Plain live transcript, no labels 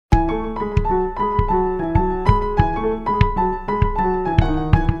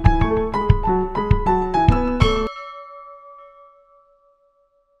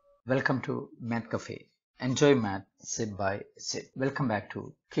Welcome to Mathkafe. Enjoy math step by step. Welcome back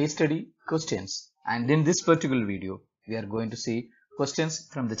to case study questions. And in this particular video, we are going to see questions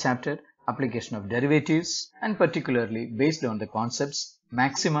from the chapter application of derivatives and particularly based on the concepts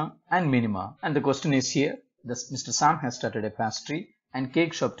maxima and minima. And the question is here. Mr. Sam has started a pastry and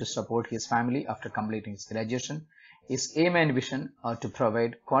cake shop to support his family after completing his graduation. His aim and vision are to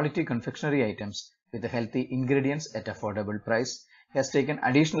provide quality confectionery items with healthy ingredients at affordable price. He has taken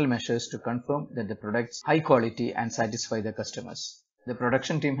additional measures to confirm that the products high quality and satisfy the customers. The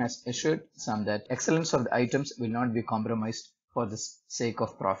production team has assured Sam that excellence of the items will not be compromised for the sake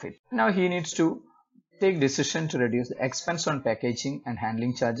of profit. Now he needs to take decision to reduce the expense on packaging and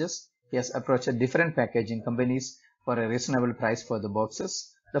handling charges. He has approached different packaging companies for a reasonable price for the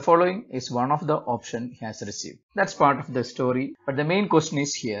boxes. The following is one of the options he has received. That's part of the story, but the main question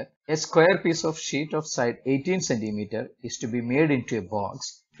is here. A square piece of sheet of side 18 cm is to be made into a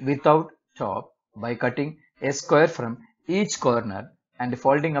box without top by cutting a square from each corner and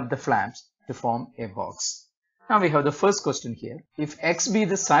folding up the flaps to form a box. Now we have the first question here. If x be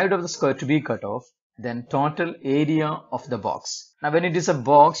the side of the square to be cut off, then total area of the box. Now when it is a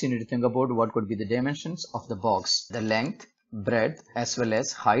box, you need to think about what could be the dimensions of the box. The length, breadth as well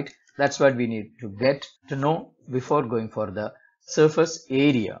as height. That's what we need to get to know before going for the surface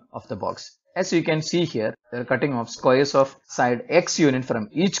area of the box. As you can see here, we are cutting off squares of side x unit from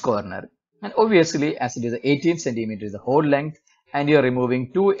each corner, and obviously as it is 18 cm is the whole length and you are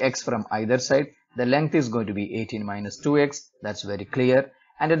removing 2x from either side, the length is going to be 18 minus 2x. That's very clear.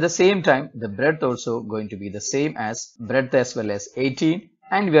 And at the same time the breadth also going to be the same as breadth as well as 18,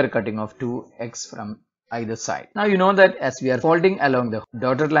 and we are cutting off 2x from either side. Now you know that as we are folding along the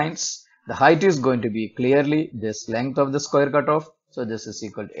dotted lines, the height is going to be clearly this length of the square cut off. So this is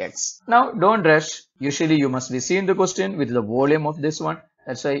equal to x. Now don't rush. Usually you must be seeing the question with the volume of this one.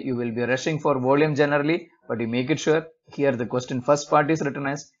 That's why you will be rushing for volume generally, but you make it sure here the question first part is written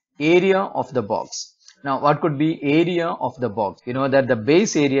as area of the box. Now what could be area of the box? You know that the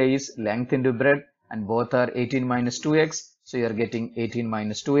base area is length into breadth and both are 18 minus 2x. So you are getting 18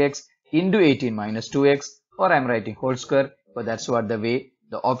 minus 2x into 18 minus 2x, or I'm writing whole square, but that's what the way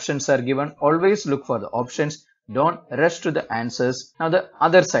the options are given. Always look for the options. Don't rush to the answers. Now the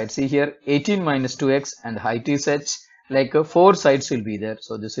other side, see here 18 minus 2x and the height is h, like 4 sides will be there.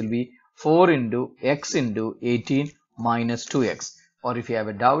 So this will be 4 into x into 18 minus 2x. Or if you have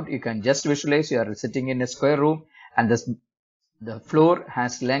a doubt, you can just visualize you are sitting in a square room and the floor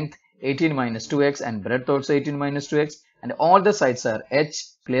has length 18 minus 2x and breadth also 18 minus 2x, and all the sides are h.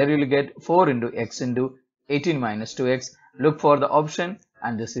 Clearly you will get 4 into x into 18 minus 2x. Look for the option,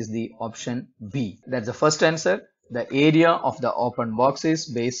 and this is the option B. That's the first answer. The area of the open box is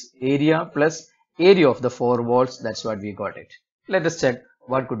base area plus area of the 4 walls. That's what we got it. Let us check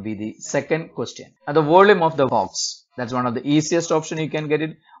what could be the second question. Now the volume of the box. That's one of the easiest option you can get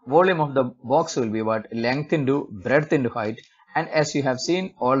it. Volume of the box will be what? Length into breadth into height. And as you have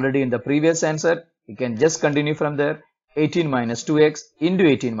seen already in the previous answer, you can just continue from there. 18 minus 2x into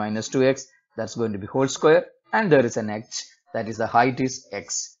 18 minus 2x, that's going to be whole square, and there is an h, that is the height is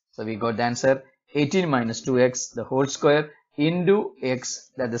x. So we got the answer 18 minus 2x the whole square into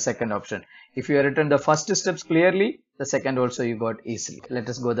x, that's the second option. If you have written the first steps clearly, the second also you got easily. Let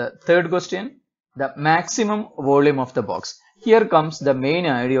us go the third question. The maximum volume of the box. Here comes the main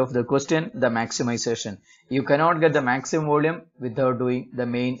idea of the question, the maximization. You cannot get the maximum volume without doing the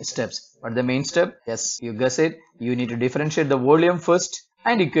main steps. But the main step, yes, you guess it, you need to differentiate the volume first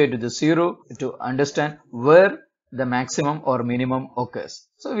and equate to the 0 to understand where the maximum or minimum occurs.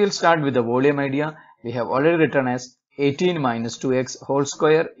 So we'll start with the volume idea. We have already written as 18 minus 2x whole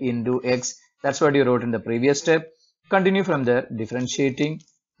square into x. That's what you wrote in the previous step. Continue from there, differentiating.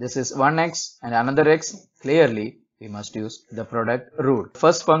 This is 1x and another x. Clearly we must use the product rule.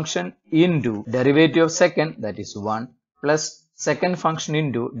 First function into derivative of second, that is 1, plus second function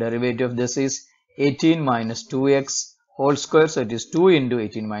into derivative of this is 18 minus 2x whole square. So it is 2 into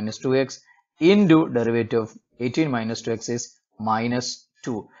 18 minus 2x into derivative of 18 minus 2x is minus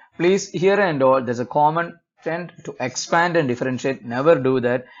 2. Please, here and all, there's a common trend to expand and differentiate. Never do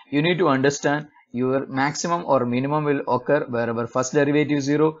that. You need to understand your maximum or minimum will occur wherever first derivative is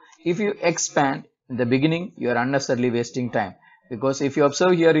 0. If you expand in the beginning, you are unnecessarily wasting time, because if you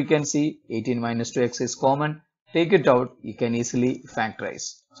observe here, you can see 18 minus 2x is common. Take it out, you can easily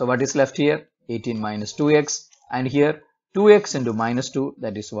factorize. So what is left here? 18 minus 2x, and here 2x into minus 2,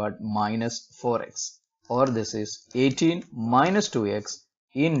 that is what? Minus 4x. Or this is 18 minus 2x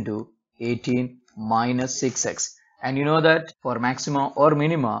into 18 minus 6x. And you know that for maxima or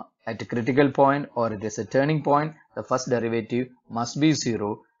minima, at a critical point or it is a turning point, the first derivative must be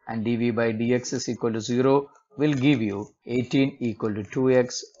 0 and dv by dx is equal to 0 will give you 18 equal to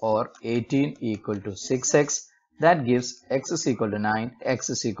 2x or 18 equal to 6x. That gives x is equal to 9, x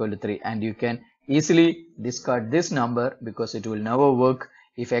is equal to 3, and you can easily discard this number because it will never work.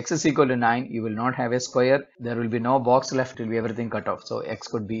 If x is equal to 9, you will not have a square. There will be no box left. It will be everything cut off. So x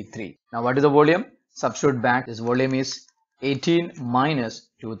could be 3. Now what is the volume? Substitute back. This volume is 18 minus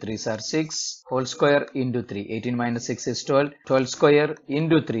 2 3s are 6 whole square into 3. 18 minus 6 is 12. 12 square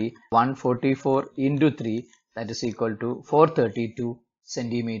into 3. 144 into 3. That is equal to 432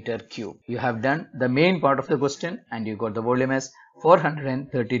 centimeter cube. You have done the main part of the question and you got the volume as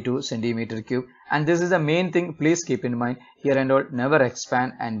 432 centimeter cube. And this is the main thing. Please keep in mind here and all, never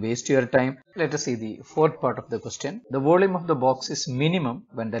expand and waste your time. Let us see the fourth part of the question. The volume of the box is minimum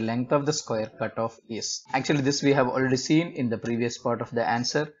when the length of the square cutoff is. Actually, this we have already seen in the previous part of the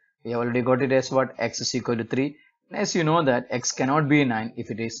answer. We have already got it as what? X is equal to 3. As you know that x cannot be 9.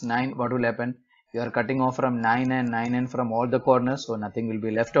 If it is 9, what will happen? You are cutting off from 9 and from all the corners, so nothing will be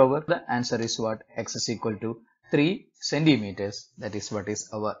left over. The answer is what? X is equal to 3 centimeters. That is what is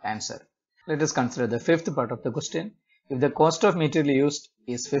our answer. Let us consider the fifth part of the question. If the cost of material used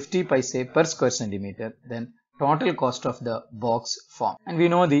is 50 paise per square centimeter, then total cost of the box form. And we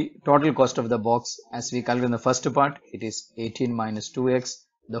know the total cost of the box as we calculate in the first part. It is 18 minus 2x,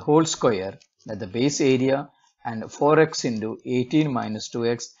 the whole square, that the base area, and 4x into 18 minus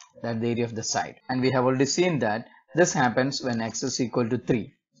 2x, that the area of the side. And we have already seen that this happens when x is equal to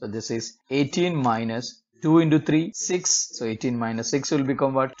 3. So this is 18 minus 2 into 3, 6. So 18 minus 6 will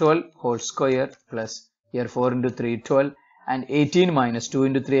become what? 12 whole square plus here 4 into 3, 12. And 18 minus 2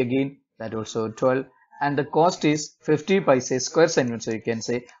 into 3 again, that also 12. And the cost is 50 paise square centimeter. So you can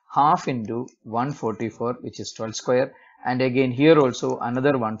say half into 144, which is 12 square. And again here also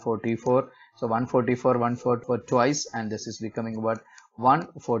another 144. So 144 twice, and this is becoming what?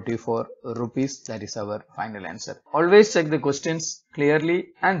 144 rupees. That is our final answer. Always check the questions clearly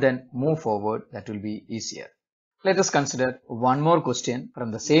and then move forward. That will be easier. Let us consider one more question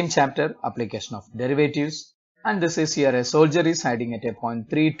from the same chapter, application of derivatives. And this is here a soldier is hiding at a point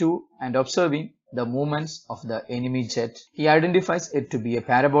 32 and observing the movements of the enemy jet. He identifies it to be a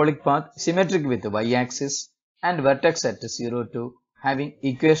parabolic path symmetric with the y-axis and vertex at 0 to having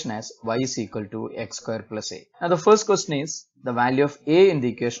equation as y is equal to x square plus a. Now the first question is the value of a in the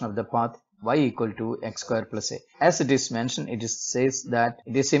equation of the path y equal to x square plus a. As it is mentioned, it says that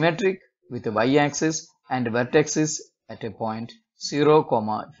it is symmetric with the y-axis and vertex is at a point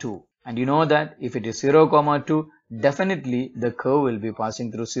 0, 2. And you know that if it is 0, 2, definitely the curve will be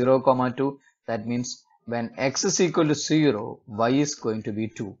passing through 0, 2. That means when x is equal to 0, y is going to be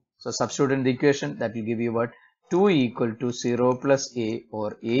 2. So substitute in the equation, that will give you what? 2 equal to 0 plus a,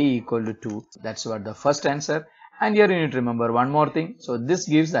 or a equal to 2. That's what the first answer. And here you need to remember one more thing. So this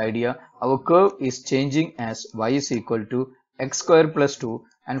gives the idea our curve is changing as y is equal to x square plus 2.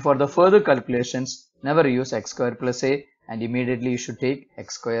 And for the further calculations, never use x square plus a, and immediately you should take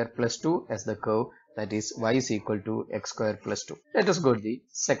x square plus 2 as the curve. That is y is equal to x square plus 2. Let us go to the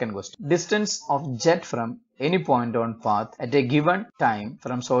second question. Distance of jet from any point on path at a given time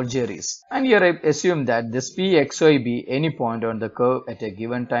from soldier is. And here I assume that this p x y be any point on the curve at a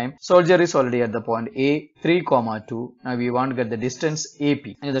given time. Soldier is already at the point a 3, 2. Now we want to get the distance ap.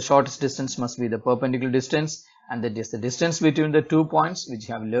 And the shortest distance must be the perpendicular distance. And that is the distance between the 2 points which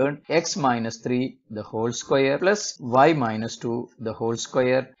you have learned, x minus 3 the whole square plus y minus 2 the whole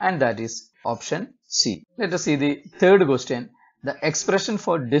square, and that is option C. Let us see the third question, the expression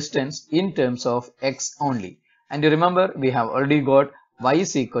for distance in terms of x only. And you remember we have already got y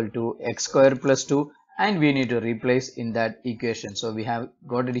is equal to x square plus 2, and we need to replace in that equation. So we have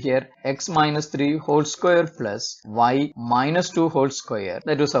got it here, x minus 3 whole square plus y minus 2 whole square.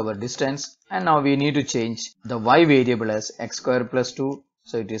 That was our distance. And now we need to change the y variable as x square plus 2.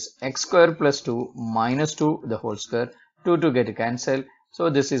 So it is x square plus 2 minus 2 the whole square. 2 to get cancelled. So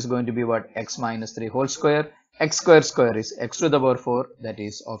this is going to be what? X minus 3 whole square. X square square is x to the power 4. That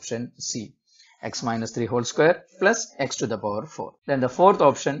is option C. X minus 3 whole square plus x to the power 4. Then the fourth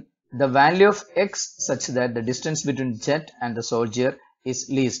option, the value of x such that the distance between jet and the soldier is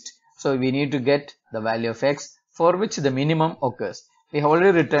least. So we need to get the value of x for which the minimum occurs. We have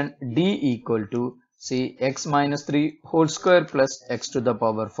already written d equal to see x minus 3 whole square plus x to the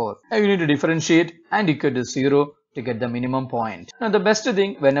power 4. Now you need to differentiate and equal to 0 to get the minimum point. Now the best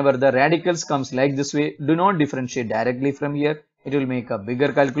thing, whenever the radicals comes like this way, do not differentiate directly from here. It will make a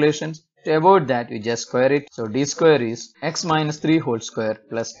bigger calculations. To avoid that, we just square it. So d square is x minus 3 whole square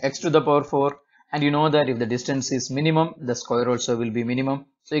plus x to the power 4. And you know that if the distance is minimum, the square also will be minimum.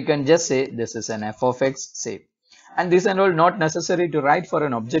 So you can just say this is an f of x, say. And this and all not necessary to write for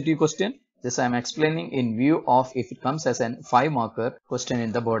an objective question. This I am explaining in view of if it comes as an 5 marker question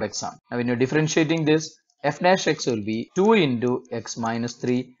in the board exam. Now when you're differentiating this, f dash x will be 2 into x minus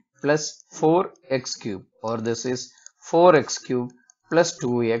 3 plus 4x cube, or this is 4x cube plus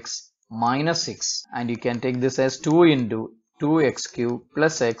 2x minus 6, and you can take this as 2 into 2x cube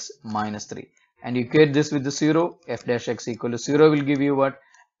plus x minus 3, and you equate this with the 0. F dash x equal to 0 will give you what?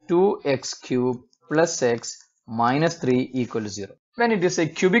 2x cube plus x minus 3 equal to 0. When it is a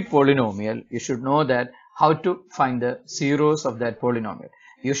cubic polynomial, you should know that how to find the zeros of that polynomial.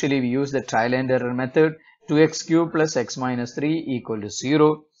 Usually we use the trial and error method. 2x cube plus x minus 3 equal to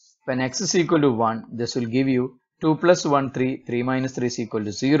 0. When x is equal to 1, this will give you 2 plus 1, 3, 3 minus 3 is equal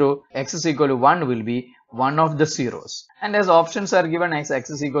to 0. X is equal to 1 will be one of the zeros. And as options are given x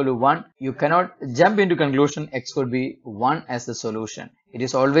is equal to 1, you cannot jump into conclusion x could be 1 as the solution. It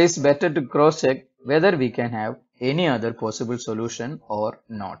is always better to cross check whether we can have any other possible solution or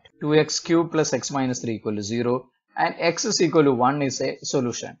not. 2x cube plus x minus 3 equal to 0. And x is equal to 1 is a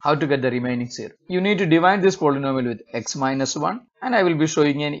solution. How to get the remaining 0? You need to divide this polynomial with x minus 1, and I will be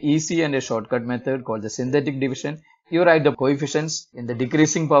showing an easy and a shortcut method called the synthetic division. You write the coefficients in the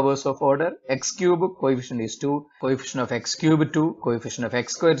decreasing powers of order. X cube coefficient is 2, coefficient of x cube 2, coefficient of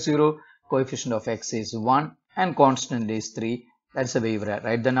x square 0, coefficient of x is 1, and constant is 3. That's the way you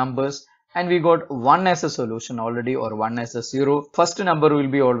write the numbers. And we got 1 as a solution already, or 1 as a 0. First number will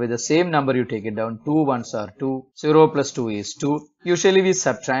be always the same number, you take it down. 2 1s are 2. 0 plus 2 is 2. Usually we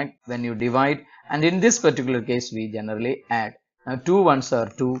subtract when you divide, and in this particular case we generally add. Now 2 1s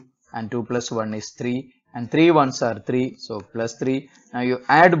are 2 and 2 plus 1 is 3, and 3 1s are 3, so plus 3. Now you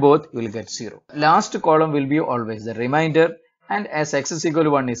add both, you will get 0. Last column will be always the remainder, and as x is equal to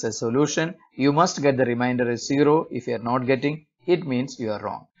 1 is a solution, you must get the remainder as 0. If you are not getting, it means you are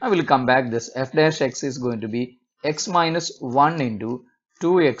wrong. I will come back. This f dash x is going to be x minus 1 into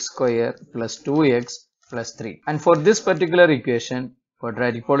 2x square plus 2x plus 3. And for this particular equation,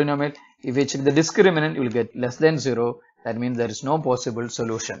 quadratic polynomial, if you check the discriminant, you will get less than 0. That means there is no possible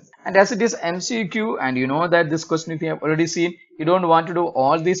solution. And as it is MCQ, and you know that this question if you have already seen, you don't want to do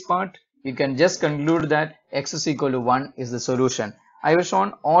all this part, you can just conclude that x is equal to 1 is the solution. I have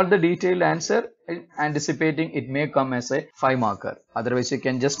shown all the detailed answer, anticipating it may come as a 5 marker. Otherwise, you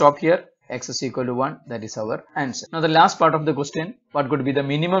can just stop here. X is equal to 1. That is our answer. Now, the last part of the question, what could be the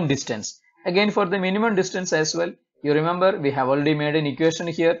minimum distance? Again, for the minimum distance as well, you remember we have already made an equation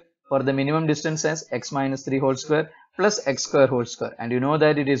here for the minimum distance as x minus 3 whole square plus x square whole square. And you know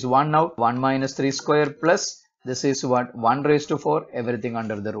that it is 1 now. 1 minus 3 square plus this is what? 1 raised to 4, everything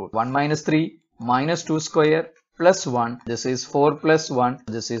under the root. 1 minus 3 minus 2 square plus 1. This is 4 plus 1.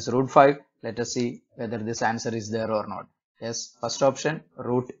 This is root 5. Let us see whether this answer is there or not. Yes, first option,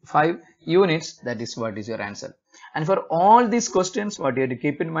 root 5 units. That is what is your answer. And for all these questions, what you have to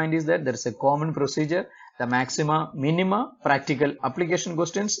keep in mind is that there is a common procedure. The maxima, minima, practical application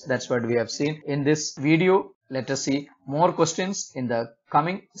questions. That's what we have seen in this video. Let us see more questions in the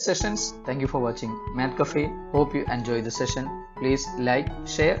coming sessions. Thank you for watching Math Cafe. Hope you enjoy the session. Please like,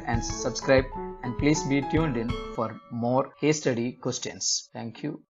 share and subscribe. And please be tuned in for more case study questions. Thank you.